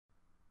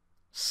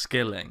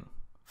Skilling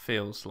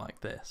feels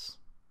like this.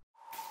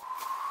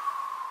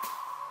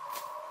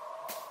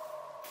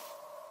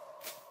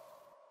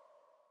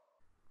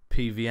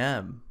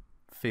 PVM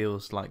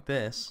feels like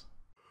this.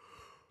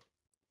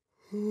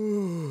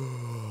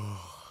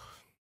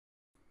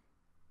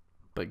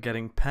 But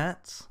getting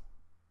pets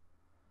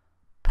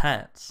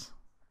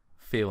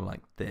feel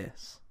like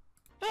this.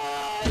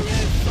 Oh, you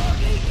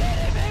fucking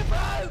kidding me,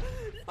 bro?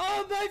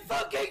 Oh my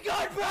fucking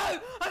god, bro! I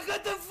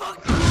got the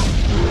fuck.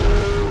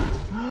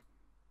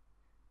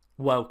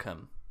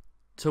 Welcome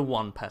to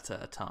One Pet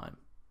at a Time,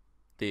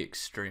 the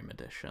Xtreme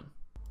edition.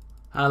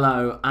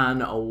 Hello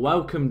and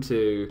welcome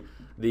to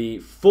the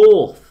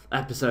 4th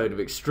episode of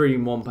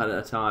Xtreme One Pet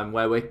at a Time,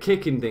 where we're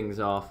kicking things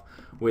off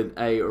with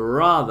a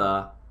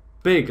rather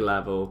big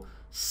level,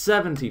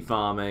 70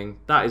 farming.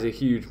 That is a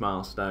huge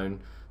milestone.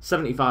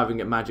 75 and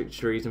get magic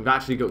trees, and we've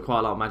actually got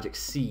quite a lot of magic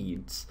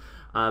seeds.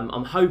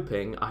 I'm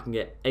hoping I can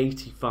get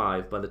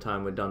 85 by the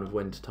time we're done with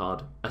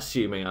Wintertod,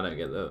 assuming I don't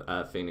get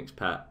the Phoenix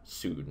pet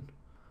soon.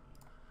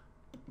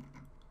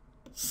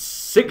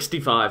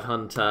 65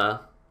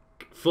 hunter,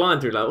 flying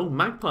through level. Oh,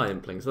 magpie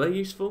implings, are they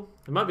useful?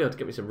 They might be able to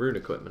get me some rune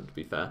equipment, to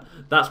be fair.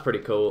 That's pretty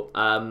cool.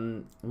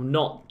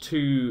 Not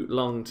too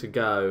long to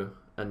go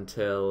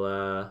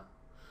until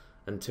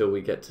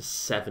we get to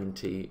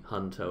 70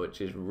 hunter, which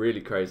is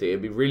really crazy.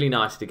 It'd be really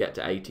nice to get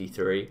to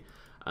 83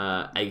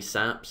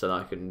 ASAP so that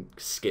I can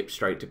skip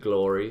straight to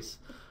glories.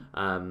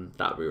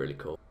 That'd be really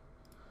cool.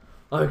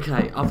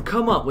 Okay, I've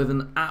come up with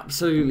an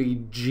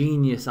absolutely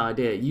genius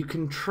idea. You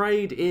can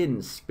trade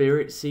in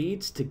spirit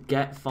seeds to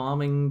get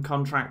farming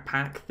contract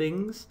pack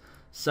things.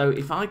 So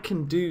if I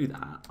can do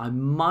that, I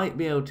might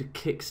be able to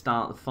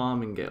kickstart the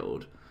farming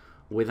guild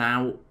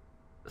without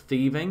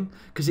thieving,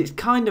 because it's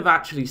kind of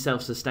actually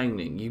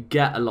self-sustaining. You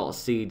get a lot of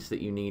seeds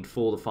that you need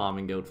for the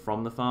farming guild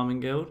from the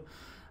farming guild.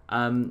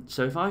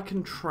 So if I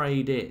can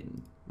trade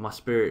in my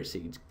spirit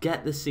seeds,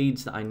 get the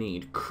seeds that I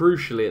need,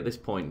 crucially at this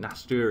point,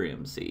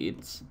 nasturtium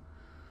seeds,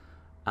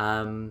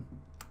 then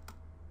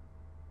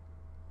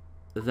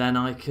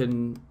I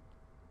can...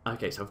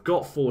 Okay, so I've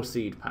got 4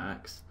 seed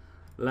packs.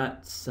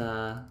 Let's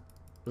have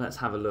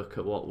a look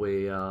at what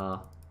we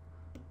are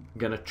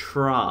going to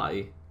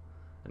try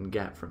and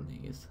get from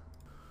these.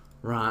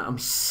 Right, I'm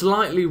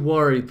slightly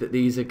worried that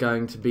these are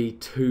going to be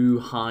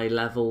too high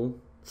level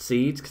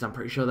seeds, because I'm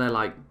pretty sure they're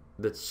like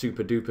the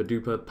super duper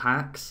duper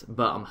packs,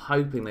 but I'm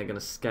hoping they're going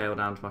to scale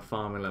down to my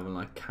farming level and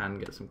I can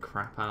get some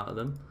crap out of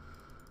them.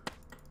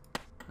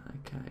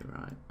 Okay,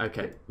 right.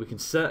 Okay, we can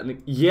certainly...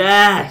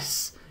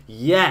 Yes!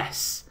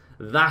 Yes!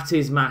 That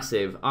is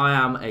massive. I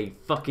am a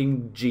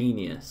fucking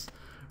genius.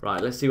 Right,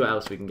 let's see what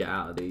else we can get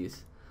out of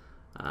these.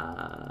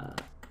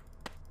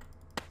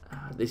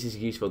 This is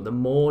useful. The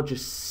more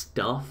just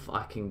stuff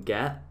I can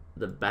get,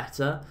 the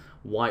better.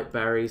 White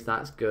berries,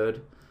 that's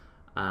good.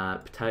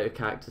 Potato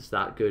cactus,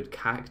 that's good.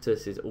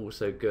 Cactus is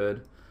also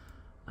good.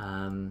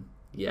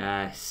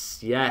 Yes,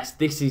 yes,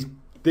 this is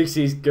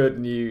good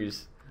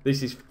news.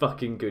 This is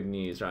fucking good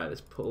news. Right, let's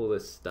put all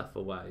this stuff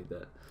away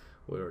that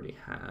we already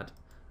had.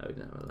 Oh, we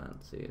didn't have a land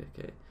seed,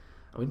 okay.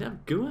 Oh, we didn't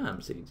have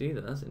guam seeds either,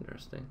 that's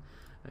interesting.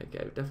 Okay,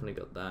 we've definitely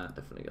got that,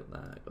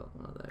 got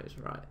one of those,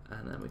 right.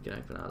 And then we can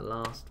open our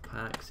last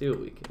pack, see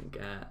what we can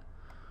get.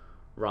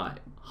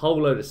 Right,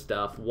 whole load of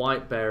stuff,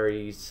 white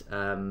berries,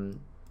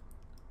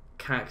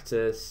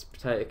 cactus,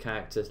 potato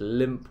cactus,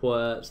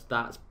 limpworts,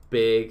 that's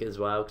big as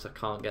well, because I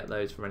can't get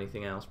those from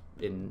anything else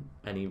in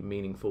any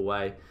meaningful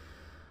way.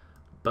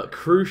 But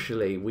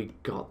crucially, we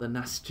got the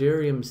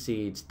nasturtium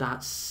seeds,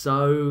 that's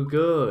so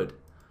good.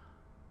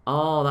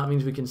 Oh, that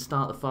means we can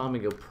start the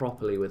farming guild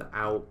properly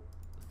without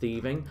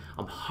thieving.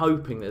 I'm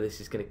hoping that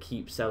this is going to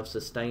keep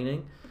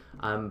self-sustaining,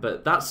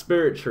 but that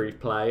spirit tree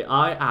play,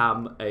 I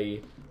am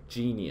a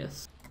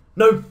genius.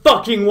 No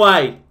fucking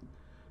way!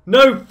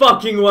 No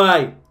fucking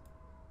way!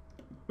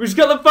 We just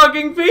got the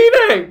fucking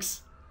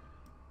phoenix!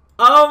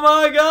 Oh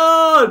my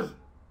god!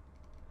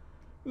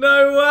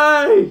 No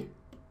way!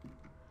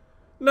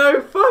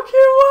 No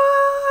fucking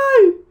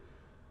way!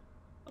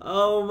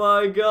 Oh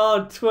my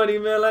god, 20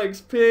 mil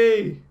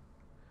XP!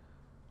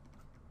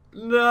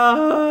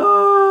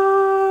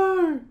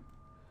 No!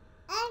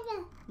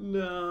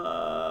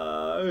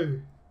 No!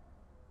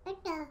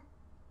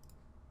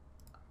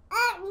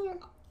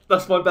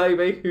 That's my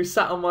baby, who's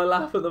sat on my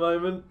lap at the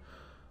moment.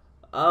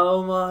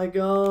 Oh my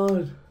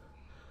god.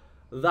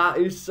 That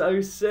is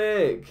so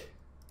sick.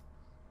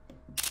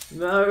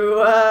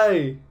 No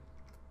way.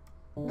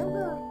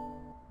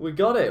 We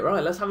got it.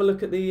 Right, let's have a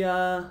look at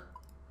the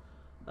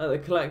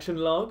collection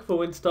log for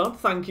Wintertod.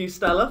 Thank you,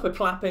 Stella, for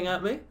clapping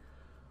at me.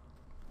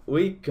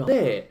 We got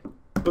it.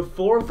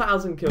 Before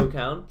 1,000 kill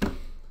count,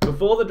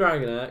 before the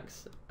Dragon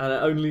Axe, and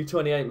at only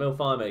 28 mil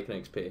fire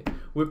making XP.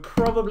 We're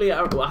probably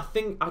at, I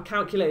think I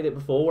calculated it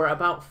before, we're at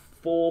about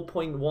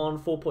 4.1,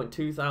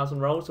 4.2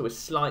 thousand rolls, so we're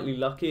slightly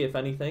lucky, if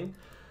anything.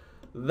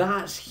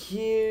 That's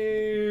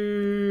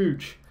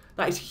huge.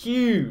 That is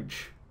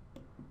huge.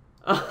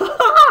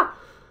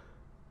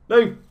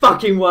 No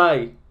fucking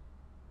way.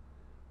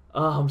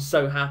 Oh, I'm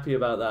so happy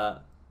about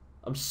that.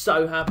 I'm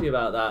so happy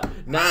about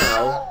that.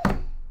 Now,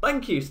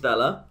 thank you,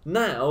 Stella.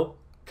 Now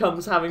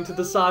comes having to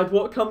decide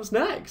what comes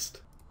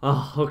next.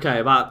 Oh, okay,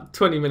 about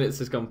 20 minutes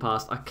has gone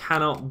past. I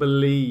cannot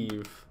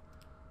believe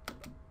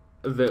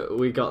that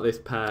we got this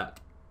pet.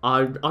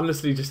 I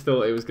honestly just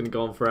thought it was going to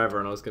go on forever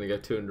and I was going to go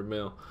 200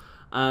 mil.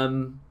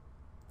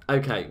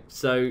 Okay,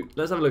 so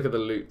let's have a look at the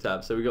loot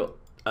tab. So we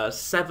got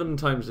 7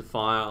 times of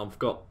fire. I've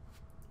got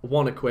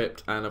 1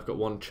 equipped and I've got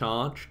 1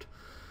 charged.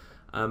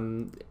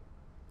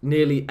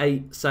 Nearly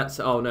 8 sets.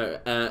 Oh no,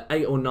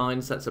 8 or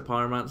 9 sets of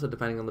pyromancer,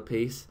 depending on the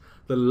piece.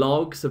 The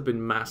logs have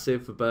been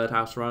massive for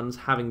birdhouse runs.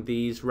 Having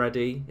these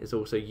ready is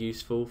also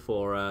useful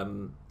for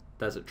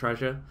desert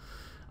treasure.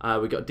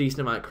 We got a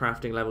decent amount of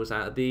crafting levels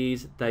out of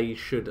these. They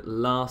should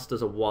last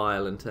us a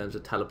while in terms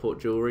of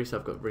teleport jewellery. So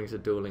I've got Rings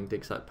of Dueling,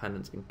 Dig Site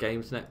Pendants and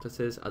Games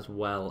Necklaces, as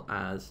well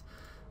as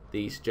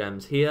these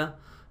gems here.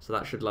 So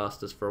that should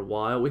last us for a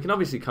while. We can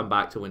obviously come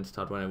back to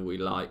Wintertide whenever we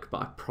like,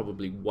 but I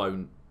probably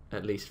won't,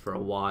 at least for a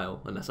while,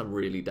 unless I'm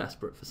really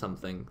desperate for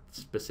something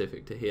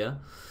specific to here.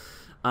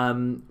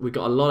 We've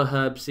got a lot of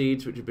herb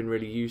seeds, which have been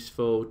really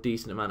useful.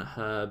 Decent amount of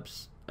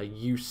herbs, a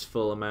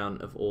useful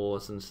amount of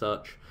ores and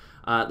such.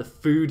 The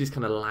food is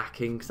kind of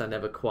lacking because I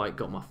never quite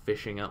got my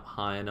fishing up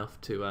high enough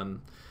to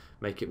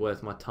make it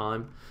worth my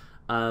time.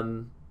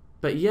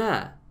 But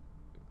yeah,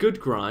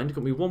 good grind.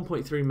 Got me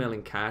 1.3 mil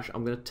in cash.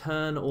 I'm going to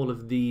turn all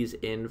of these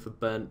in for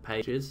burnt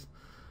pages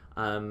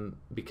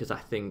because I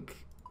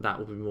think that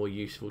will be more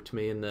useful to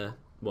me in the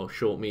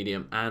short,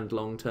 medium, and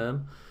long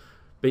term.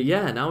 But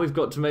yeah, now we've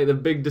got to make the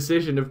big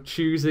decision of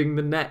choosing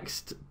the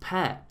next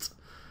pet.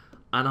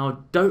 And I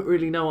don't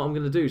really know what I'm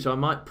going to do, so I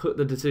might put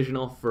the decision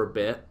off for a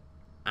bit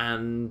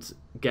and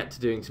get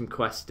to doing some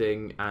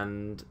questing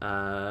and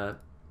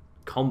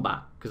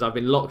combat. Because I've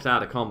been locked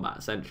out of combat,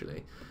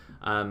 essentially,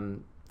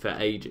 for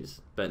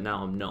ages. But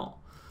now I'm not.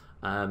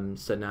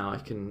 So now I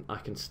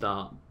can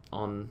start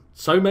on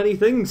so many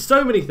things.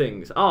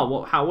 Oh,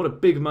 what a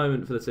big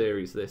moment for the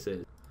series this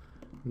is.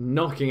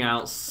 Knocking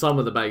out some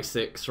of the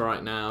basics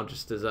right now,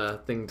 just as a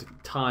thing to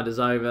tide us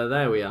over.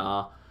 There we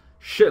are.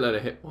 Shitload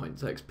of hit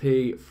points.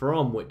 XP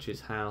from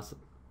Witch's House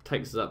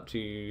takes us up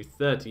to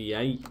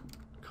 38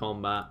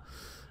 combat.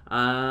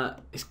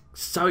 It's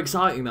so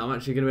exciting that I'm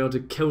actually going to be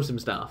able to kill some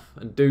stuff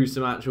and do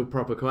some actual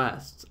proper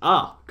quests.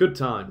 Good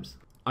times.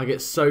 I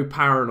get so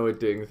paranoid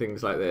doing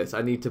things like this.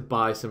 I need to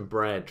buy some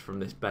bread from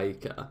this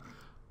baker,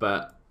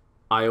 but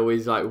I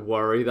always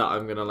worry that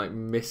I'm going to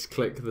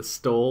misclick the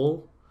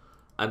stall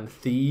and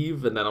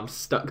thieve, and then I'm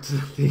stuck to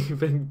the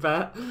thieving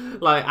bet.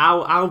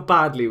 How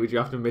badly would you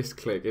have to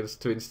misclick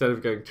instead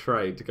of going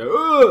trade to go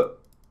ugh!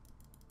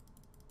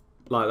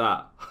 Like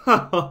that?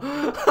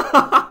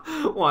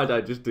 Why did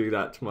I just do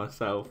that to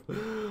myself?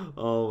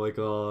 Oh my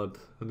god,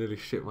 I nearly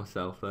shit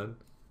myself then.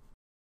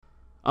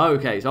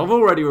 Okay, so I've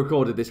already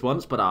recorded this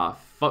once, but I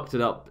fucked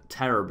it up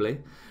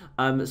terribly.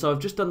 So I've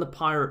just done the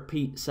Pirate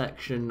Pete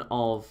section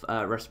of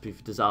Recipe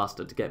for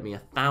Disaster to get me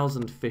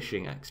 1,000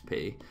 fishing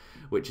XP,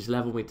 which has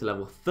leveled me to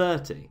level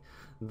 30.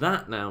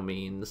 That now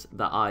means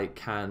that I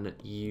can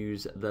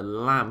use the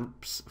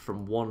lamps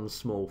from One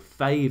Small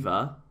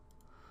Favour,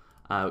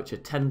 which are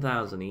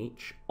 10,000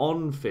 each,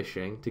 on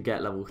fishing to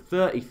get level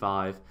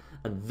 35,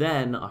 and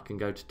then I can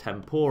go to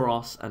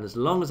Temporos, and as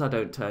long as I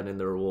don't turn in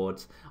the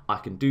rewards, I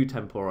can do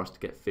Temporos to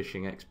get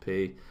fishing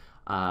XP,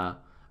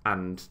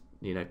 and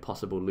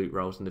possible loot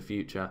rolls in the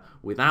future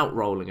without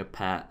rolling a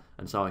pet,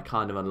 and so I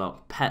kind of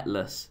unlock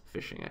petless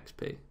fishing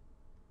XP.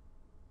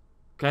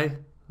 Okay, that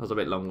was a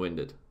bit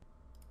long-winded.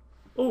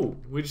 Oh,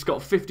 we just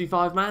got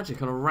 55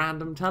 magic on a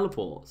random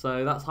teleport,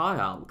 so that's high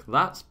Hulk.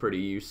 That's pretty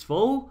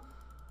useful.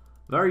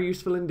 Very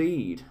useful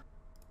indeed.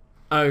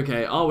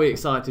 Okay, are we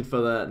excited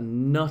for the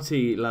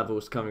nutty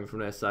levels coming from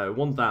this? So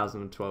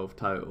 1,012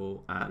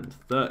 total and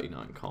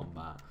 39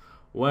 combat.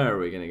 Where are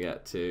we going to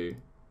get to?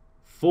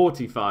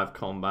 45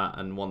 combat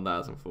and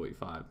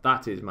 1,045.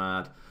 That is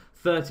mad.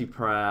 30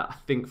 prayer. I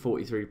think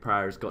 43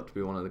 prayer has got to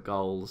be one of the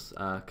goals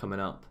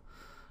coming up.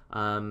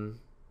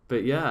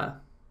 But yeah,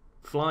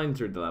 flying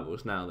through the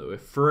levels now that we're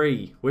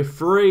free. We're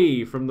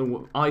free from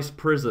the ice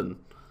prison.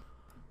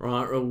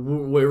 Right,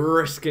 we're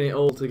risking it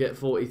all to get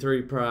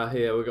 43 prayer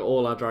here. We've got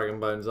all our dragon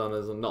bones on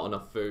us and not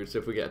enough food. So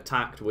if we get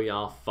attacked, we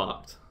are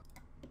fucked.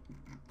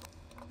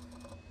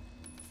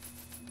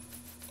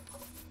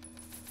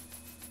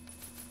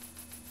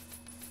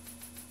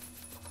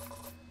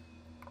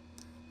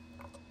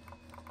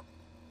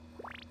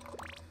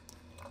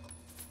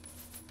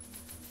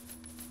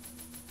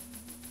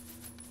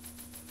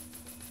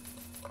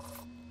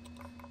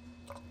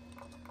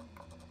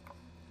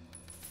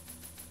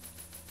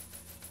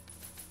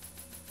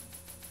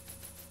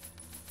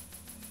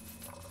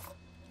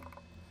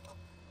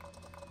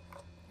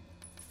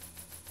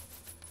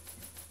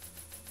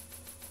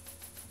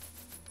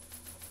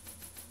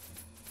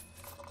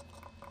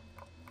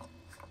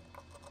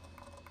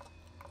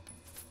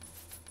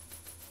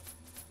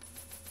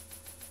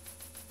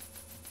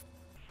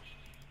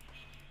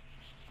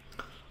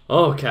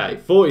 Okay,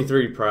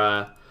 43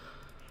 prayer.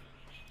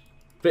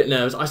 Bit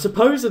nervous. I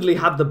supposedly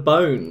had the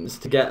bones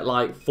to get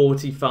like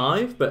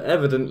 45, but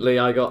evidently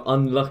I got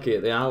unlucky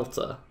at the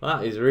altar.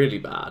 That is really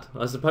bad.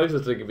 I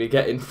supposedly could be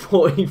getting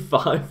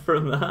 45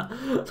 from that.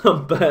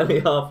 I'm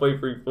barely halfway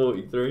through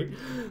 43.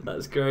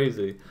 That's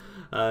crazy.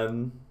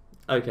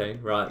 Okay,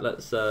 right.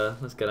 Let's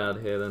get out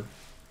of here then.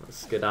 Let's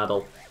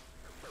skedaddle.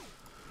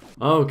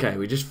 Okay,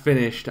 we just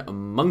finished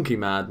Monkey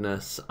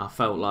Madness. I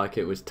felt like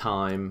it was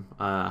time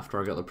after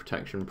I got the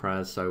protection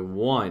prayers, so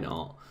why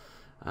not?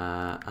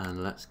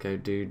 And let's go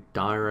do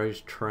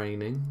Dyro's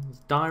training. Is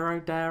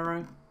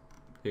Dyro?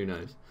 Who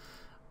knows?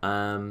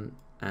 And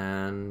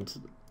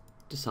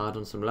decide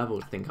on some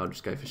levels. I think I'll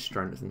just go for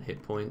strength and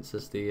hit points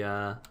as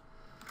the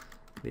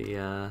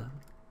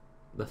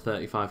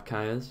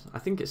 35kers. I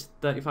think it's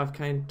 35k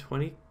and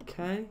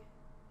 20k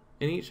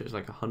in each. So it's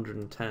like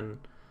 110k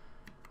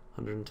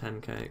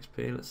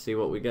XP. Let's see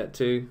what we get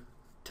to.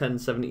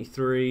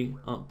 1073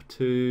 up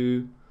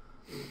to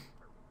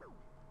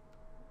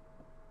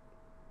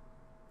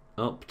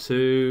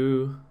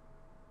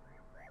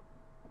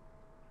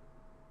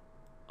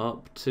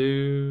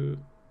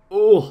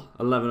oh,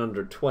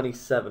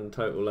 1127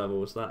 total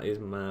levels. That is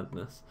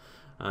madness.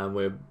 And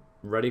we're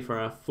ready for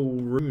our full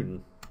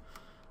rune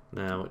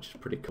now, which is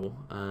pretty cool.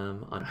 I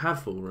don't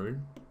have full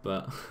rune,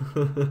 but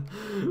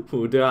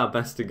we'll do our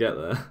best to get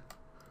there.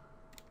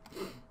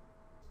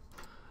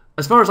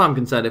 As far as I'm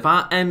concerned, if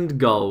our end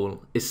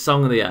goal is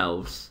Song of the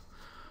Elves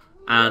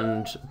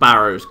and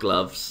Barrow's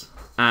Gloves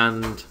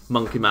and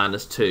Monkey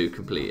Madness 2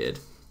 completed,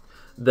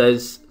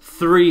 there's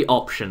 3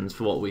 options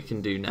for what we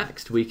can do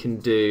next. We can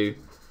do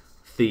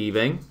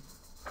thieving,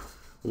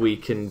 we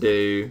can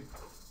do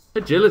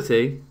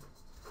agility,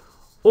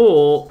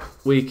 or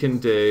we can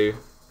do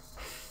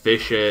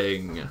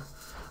fishing.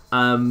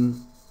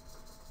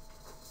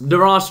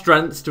 There are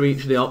strengths to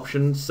each of the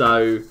options,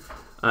 so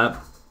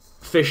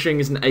fishing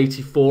is an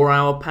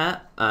 84-hour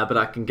pet, but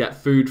I can get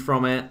food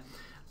from it,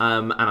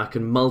 and I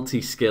can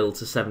multi-skill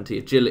to 70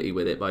 agility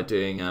with it by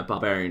doing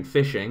barbarian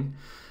fishing.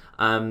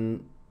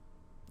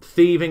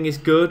 Thieving is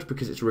good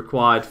because it's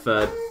required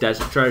for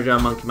Desert Treasure,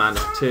 Monkey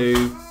Madness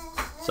 2.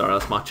 Sorry,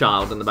 that's my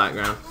child in the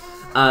background.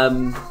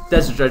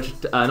 Desert Treasure,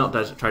 not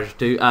Desert Treasure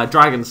 2,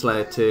 Dragon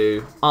Slayer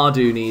 2,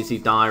 Ardoon Easy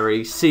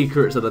Diary,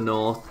 Secrets of the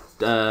North.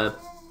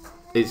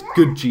 It's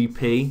good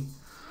GP.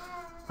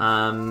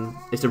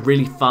 It's a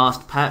really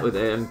fast pet with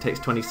it, and it takes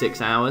 26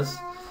 hours.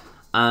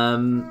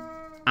 And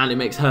it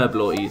makes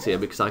Herblore easier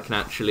because I can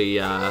actually...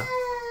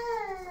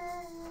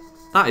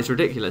 that is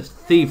ridiculous.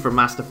 Thieve from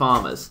Master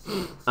Farmers.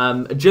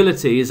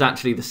 Agility is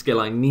actually the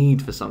skill I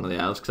need for Song of the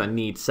Elves because I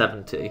need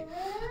 70.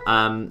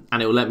 And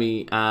it will let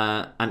me...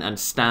 and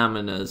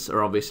Staminas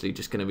are obviously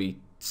just going to be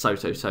so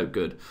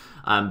good.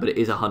 But it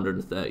is a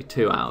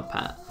 132-hour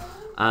pet.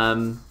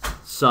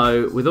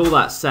 So, with all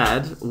that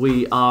said,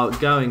 we are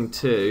going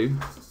to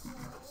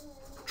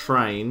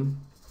train,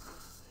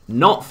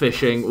 not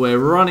fishing. We're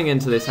running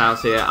into this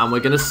house here, and we're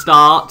going to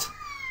start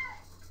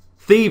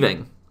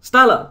thieving.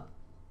 Stella,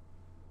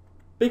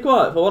 be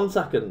quiet for 1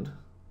 second.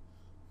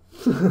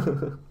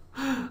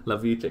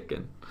 Love you,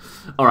 chicken.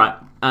 All right.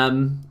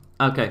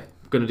 Okay,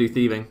 going to do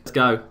thieving. Let's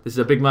go. This is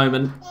a big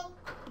moment.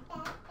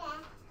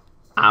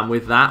 And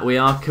with that, we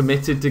are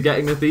committed to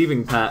getting the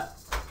thieving pet.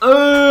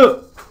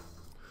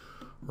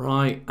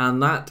 Right,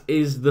 and that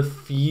is the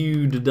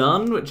feud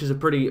done, which is a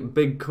pretty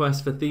big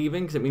quest for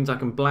thieving, because it means I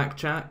can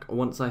blackjack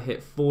once I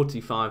hit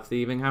 45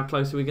 thieving. How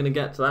close are we going to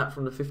get to that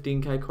from the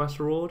 15k quest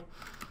reward?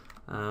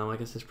 I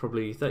guess it's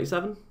probably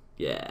 37?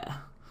 Yeah.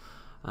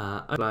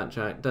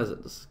 Blackjack,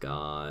 Desert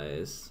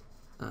Skies.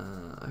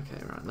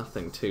 Okay, right,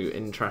 nothing too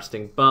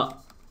interesting, but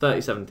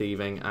 37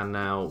 thieving, and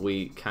now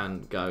we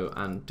can go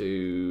and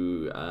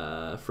do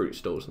fruit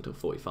stalls until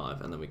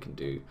 45, and then we can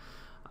do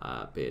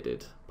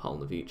bearded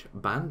Polnaveach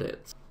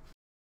bandits.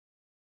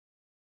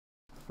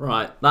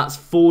 Right, that's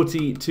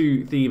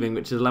 42 thieving,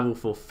 which is level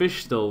 4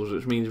 fish stalls,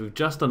 which means we've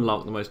just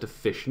unlocked the most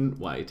efficient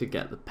way to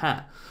get the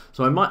pet.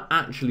 So I might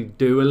actually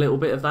do a little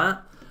bit of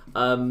that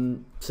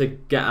to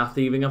get our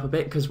thieving up a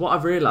bit, because what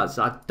I've realised is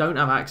I don't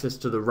have access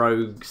to the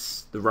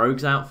rogue's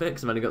outfit,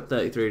 because I've only got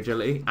 33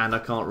 agility, and I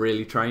can't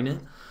really train it.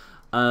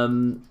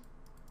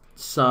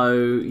 So,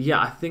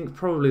 yeah, I think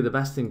probably the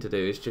best thing to do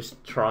is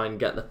just try and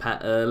get the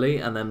pet early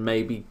and then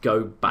maybe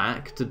go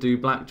back to do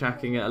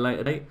blackjacking at a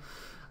later date.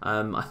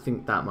 I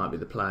think that might be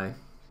the play.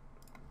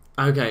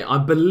 Okay, I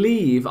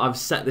believe I've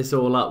set this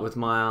all up with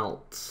my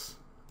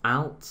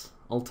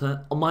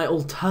my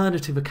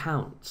alternative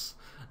accounts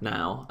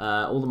now.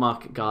 All the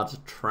market guards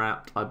are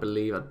trapped, I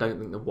believe. I don't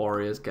think the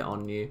warriors get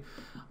on you.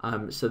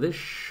 So this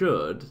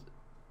should...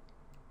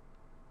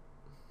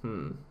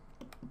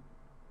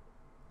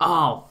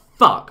 Oh,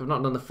 fuck! I've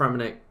not done the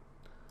Fremenic...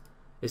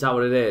 Is that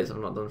what it is? I've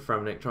not done the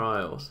Fremenic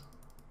trials.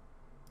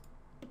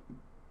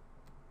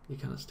 You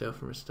cannot steal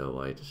from restore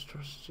while he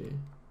distrusts you.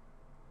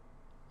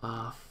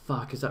 Ah,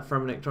 fuck. Is that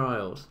Fremenic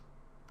trials?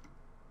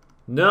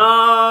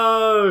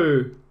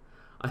 No!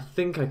 I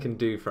think I can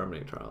do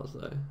Fremenic trials,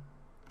 though.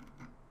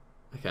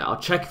 Okay, I'll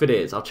check if it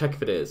is.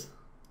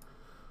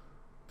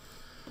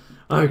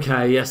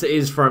 Okay, yes, it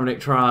is Fromenic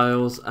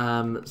Trials,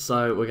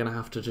 so we're going to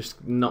have to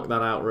just knock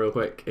that out real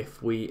quick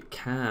if we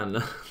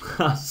can.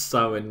 That's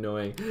so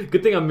annoying.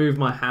 Good thing I moved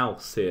my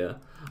house here.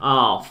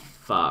 Oh,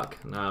 fuck.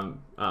 Oh,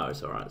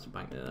 it's alright, it's a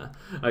bank near there.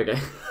 Okay.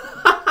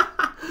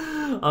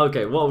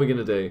 Okay, what are we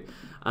going to do?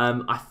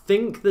 I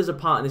think there's a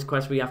part in this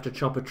quest where you have to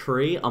chop a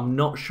tree. I'm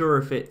not sure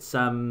if it's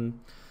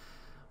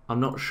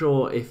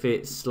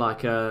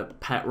like a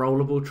pet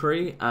rollable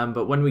tree,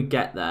 but when we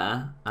get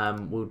there,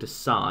 we'll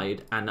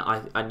decide.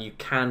 And you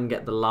can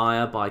get the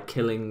lyre by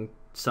killing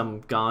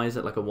some guys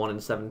at like a 1 in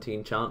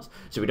 17 chance,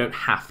 so we don't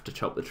have to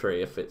chop the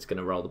tree if it's going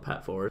to roll the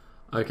pet for us.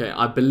 Okay,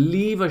 I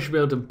believe I should be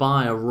able to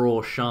buy a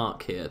raw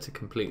shark here to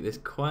complete this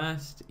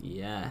quest.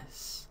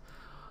 Yes.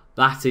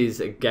 That is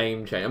a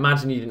game changer.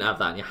 Imagine you didn't have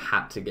that and you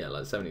had to get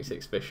like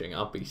 76 fishing.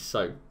 I'd be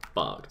so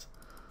fucked.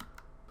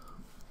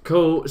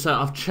 Cool, so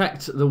I've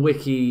checked the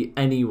wiki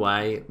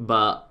anyway,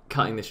 but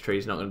cutting this tree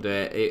is not going to do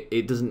it.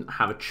 It doesn't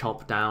have a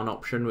chop down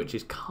option, which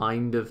is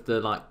kind of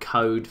the like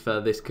code for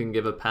this can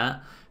give a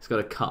pet. It's got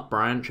a cut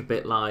branch, a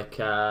bit like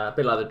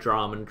the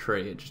Draman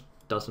tree. It just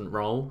doesn't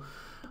roll.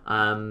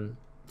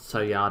 So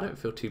yeah, I don't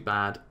feel too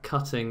bad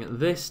cutting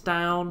this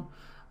down,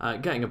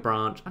 getting a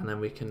branch, and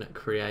then we can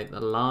create the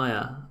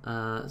lyre.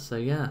 So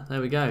yeah, there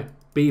we go.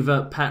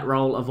 Beaver pet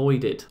roll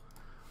avoided.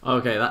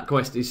 Okay, that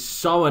quest is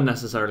so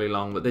unnecessarily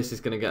long, but this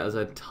is going to get us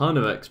a ton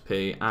of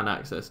XP and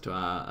access to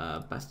our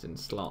best in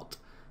slot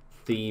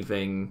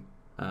thieving,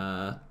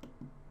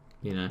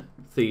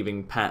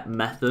 thieving pet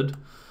method.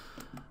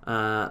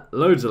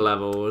 Loads of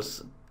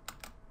levels.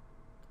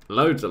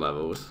 Loads of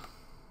levels.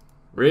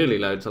 Really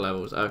loads of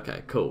levels.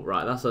 Okay, cool.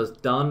 Right, that's us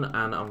done,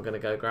 and I'm going to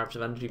go grab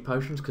some energy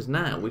potions, because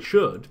now we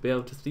should be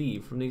able to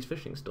thieve from these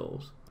fishing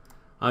stalls.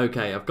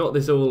 Okay, I've got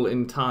this all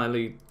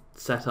entirely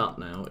set up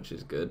now, which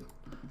is good.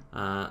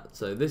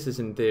 So this is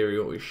in theory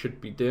what we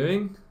should be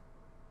doing,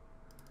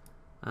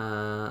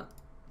 and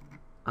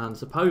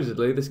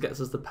supposedly this gets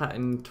us the pet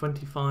in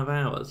 25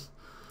 hours,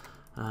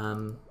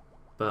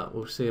 but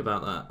we'll see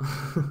about that.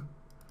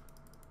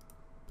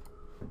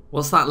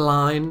 What's that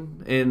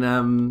line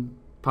in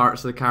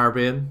Pirates of the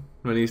Caribbean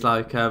when he's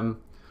like,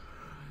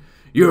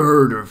 you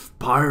heard of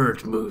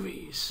pirate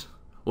movies?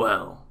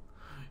 Well,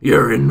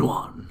 you're in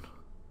one.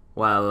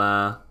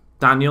 Well,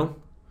 Daniel,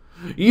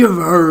 you've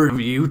heard of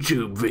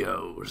YouTube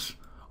videos.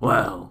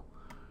 Well,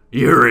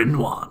 you're in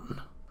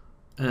one.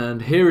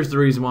 And here is the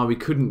reason why we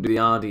couldn't do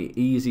the RD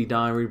Easy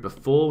Diary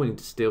before. We need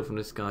to steal from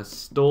this guy's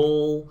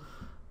stall.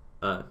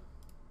 I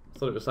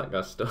thought it was that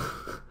guy's stall.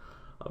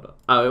 Hold on.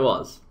 Oh, it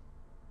was.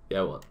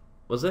 Yeah, what?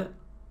 Was it?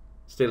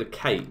 Steal a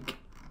cake.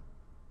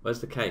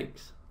 Where's the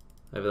cakes?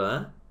 Over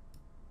there?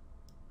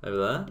 Over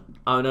there?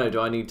 Oh no, do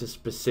I need to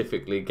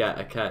specifically get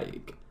a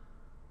cake?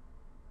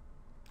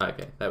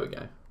 Okay, there we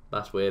go.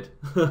 That's weird.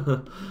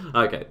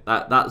 Okay,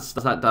 that's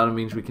that done. It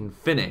means we can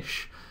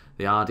finish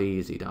the RD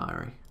Easy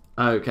Diary.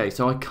 Okay,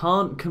 so I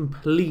can't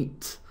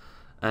complete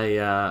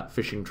a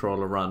fishing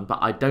trawler run, but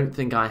I don't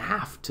think I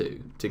have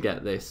to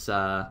get this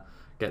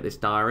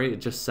diary. It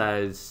just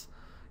says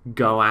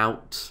go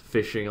out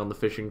fishing on the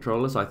fishing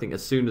trawler. So I think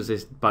as soon as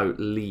this boat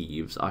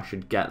leaves, I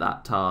should get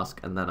that task,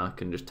 and then I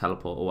can just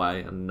teleport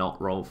away and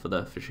not roll for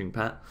the fishing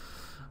pet.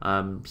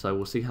 So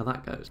we'll see how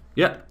that goes.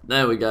 Yep,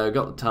 there we go.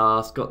 Got the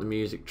task, got the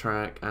music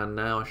track, and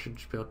now I should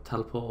just be able to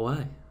teleport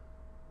away.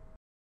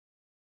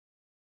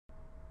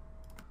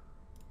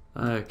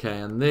 Okay,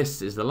 and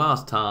this is the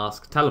last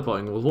task.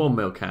 Teleporting with 1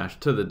 mil cash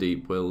to the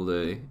deep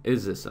wildy.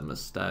 Is this a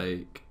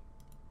mistake?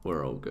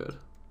 We're all good.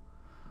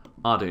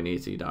 Ardoon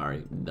Easy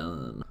Diary,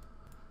 done.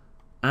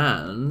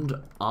 And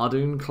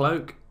Ardoon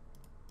Cloak.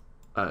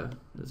 Oh,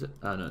 is it?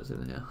 Oh no, it's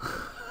in here.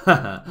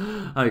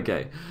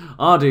 Okay,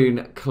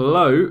 Ardoon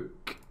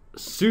Cloak,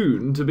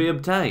 soon to be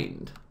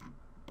obtained.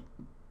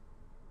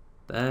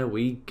 There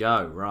we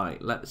go.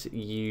 Right, let's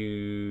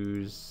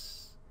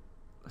just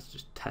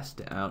test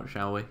it out,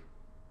 shall we?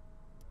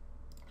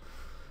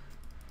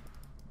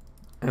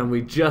 And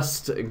we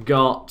just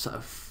got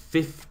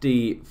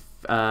 50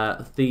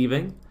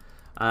 thieving.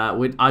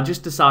 I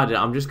just decided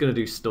I'm just going to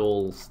do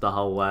stalls the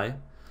whole way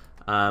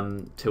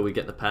till we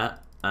get the pet.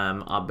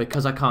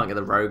 Because I can't get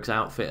the rogue's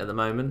outfit at the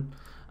moment,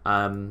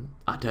 I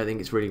don't think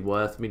it's really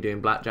worth me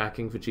doing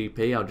blackjacking for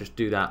GP. I'll just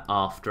do that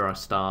after I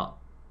start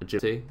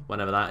agility,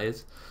 whenever that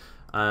is.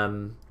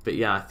 But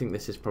yeah, I think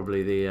this is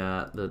probably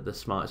the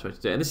smartest way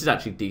to do it. And this is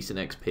actually decent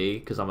XP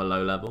because I'm a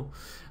low level.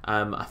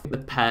 I think the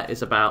pet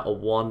is about a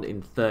 1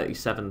 in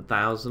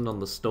 37,000 on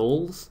the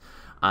stalls.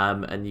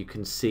 And you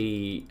can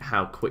see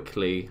how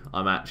quickly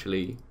I'm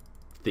actually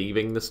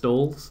thieving the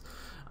stalls.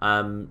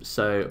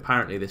 So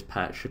apparently this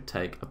pet should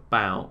take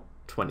about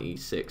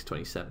 26,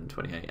 27,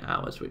 28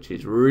 hours, which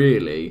is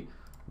really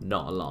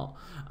not a lot.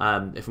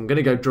 If I'm going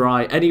to go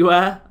dry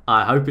anywhere,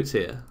 I hope it's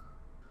here.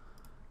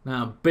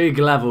 Now, big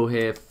level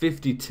here,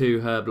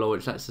 52 herb lore,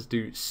 which lets us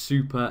do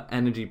super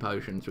energy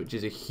potions, which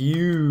is a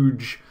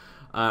huge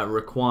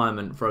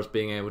requirement for us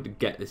being able to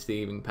get this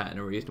thieving pet in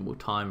a reasonable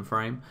time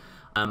frame.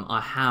 I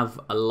have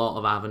a lot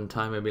of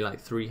Aventine, maybe like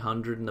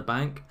 300 in the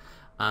bank.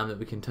 that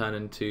we can turn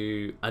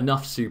into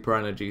enough super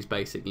energies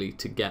basically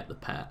to get the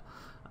pet,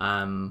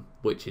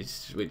 which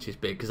is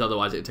big, because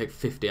otherwise it would take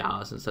 50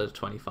 hours instead of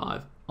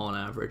 25 on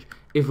average.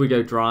 If we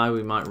go dry,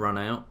 we might run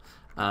out,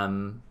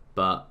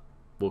 but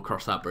we'll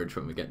cross that bridge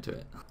when we get to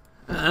it.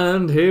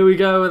 And here we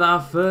go with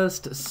our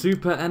first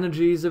super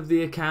energies of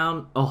the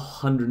account. Oh,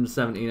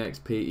 117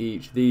 XP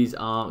each. These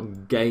are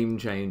game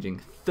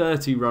changing.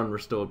 30 run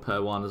restored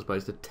per one as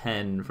opposed to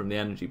 10 from the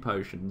energy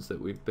potions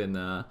that we've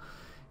been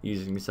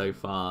using so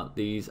far.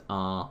 These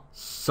are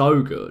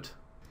so good.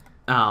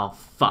 Oh,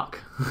 fuck.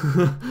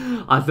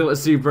 I thought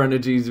super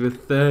energies were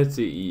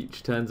 30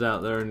 each. Turns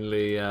out they're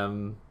only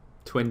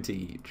 20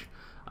 each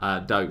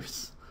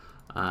dose.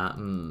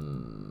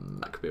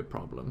 That could be a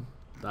problem.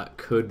 That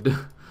could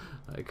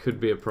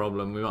be a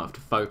problem. We might have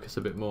to focus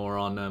a bit more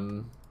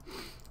on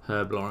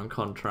Herblore and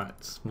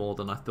contracts more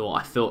than I thought.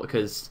 I thought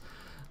because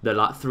the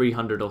like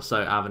 300 or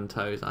so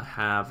Avantos I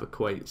have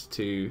equates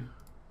to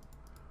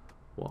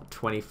what,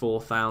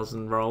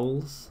 24,000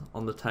 rolls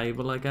on the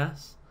table, I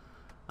guess.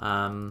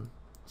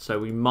 So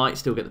we might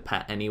still get the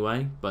pet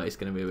anyway, but it's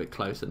going to be a bit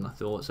closer than I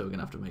thought. So we're going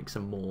to have to make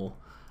some more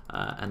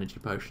energy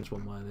potions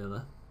one way or the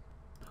other.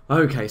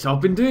 Okay, so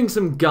I've been doing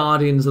some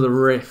Guardians of the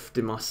Rift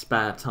in my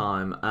spare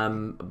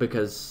time,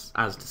 because,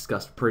 as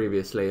discussed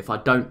previously, if I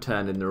don't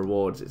turn in the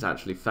rewards, it's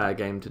actually fair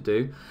game to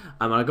do.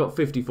 And I got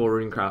 54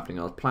 rune crafting.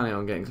 I was planning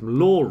on getting some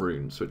lore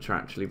runes, which are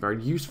actually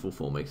very useful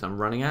for me, because I'm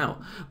running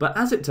out. But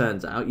as it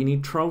turns out, you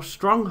need Troll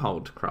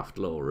Stronghold to craft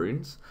lore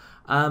runes.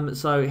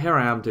 So here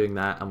I am doing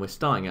that, and we're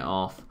starting it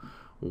off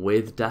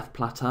with Death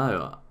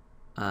Plateau.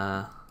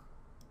 Yeah,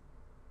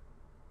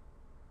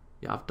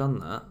 I've done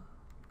that.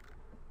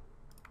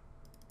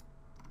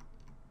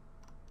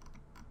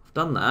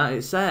 Done that.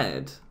 It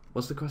said,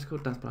 what's the quest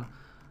called? Death Plateau.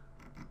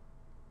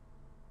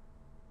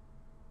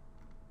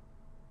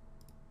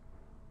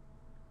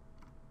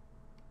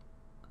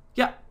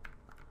 Yeah,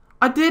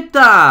 I did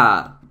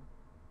that.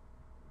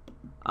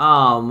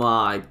 Oh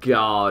my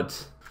god.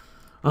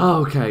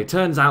 Okay,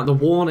 turns out the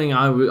warning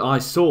I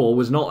saw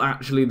was not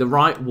actually the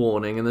right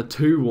warning and the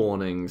 2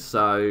 warnings,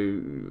 so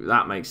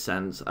that makes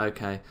sense.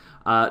 Okay,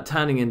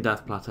 turning in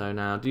Death Plateau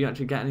now. Do you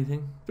actually get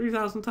anything?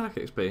 3,000 attack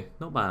XP,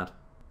 not bad.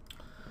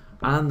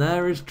 And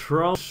there is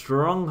Troll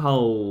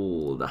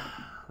Stronghold.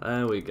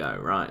 There we go.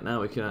 Right,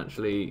 now we can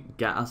actually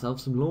get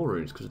ourselves some lore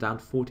runes because we're down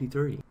to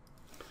 43.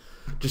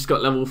 Just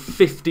got level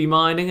 50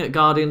 mining at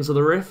Guardians of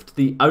the Rift.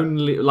 The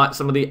only, like,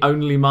 some of the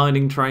only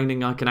mining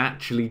training I can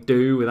actually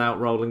do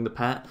without rolling the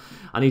pet.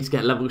 I need to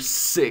get level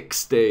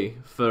 60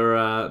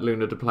 for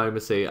Lunar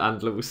Diplomacy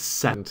and level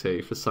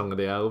 70 for Song of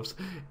the Elves.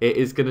 It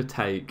is going to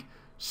take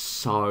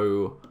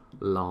so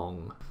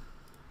long.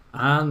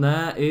 And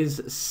there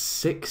is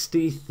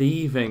 60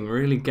 thieving,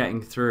 really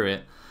getting through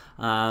it.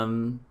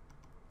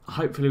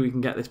 Hopefully we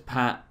can get this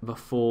pet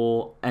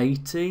before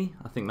 80.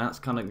 I think that's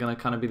going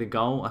to be the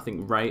goal. I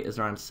think rate is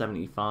around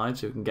 75,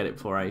 so we can get it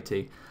before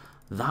 80.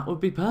 That would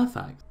be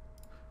perfect.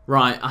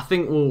 Right, I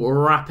think we'll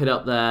wrap it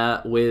up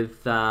there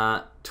with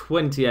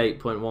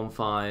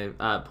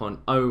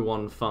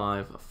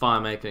 28.015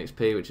 fire making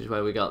XP, which is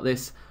where we got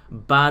this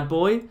bad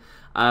boy.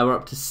 We're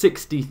up to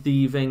 60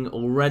 thieving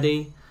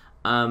already.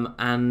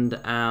 And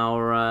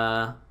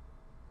our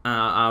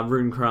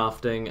rune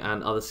crafting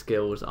and other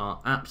skills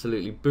are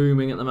absolutely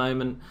booming at the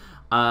moment.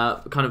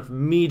 Kind of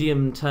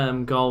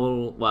medium-term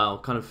goal,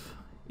 well,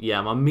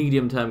 yeah, my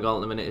medium-term goal at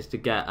the minute is to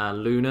get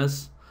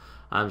Lunars,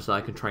 so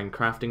I can train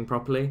crafting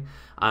properly.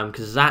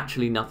 Because there's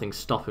actually nothing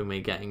stopping me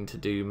getting to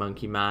do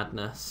Monkey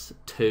Madness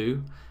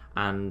 2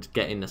 and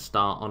getting a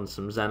start on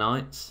some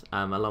Zenites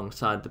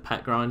alongside the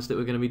pet grinds that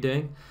we're going to be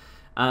doing.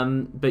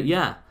 But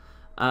yeah.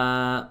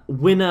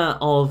 Winner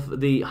of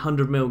the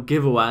 100 mil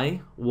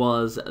giveaway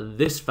was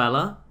this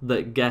fella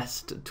that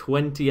guessed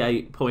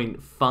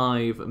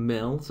 28.5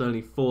 mil, so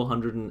only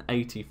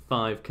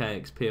 485k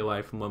XP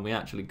away from when we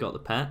actually got the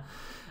pet.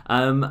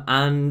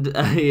 And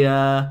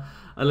a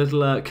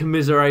little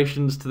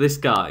commiserations to this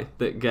guy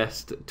that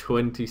guessed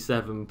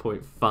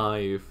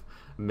 27.5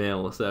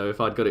 mil. So if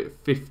I'd got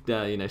it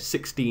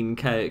 16k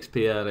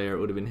XP earlier, it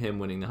would have been him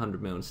winning the 100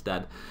 mil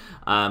instead.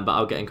 But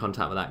I'll get in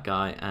contact with that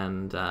guy,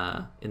 and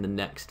in the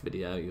next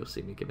video you'll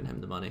see me giving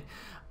him the money.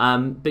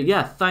 But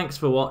yeah, thanks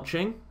for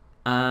watching.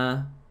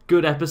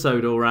 Good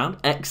episode all round.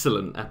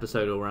 Excellent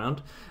episode all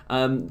round.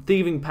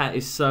 Thieving Pet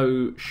is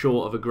so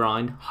short of a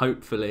grind,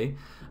 hopefully,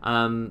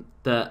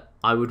 that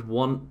I would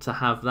want to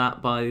have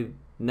that by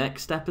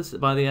next episode,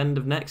 by the end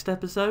of next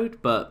episode,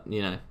 but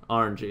you know,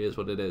 RNG is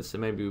what it is, so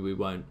maybe we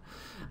won't.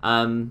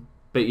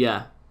 But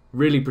yeah,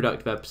 really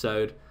productive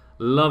episode,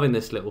 loving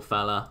this little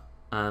fella,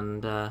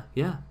 and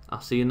yeah,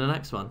 I'll see you in the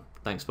next one.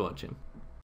 Thanks for watching.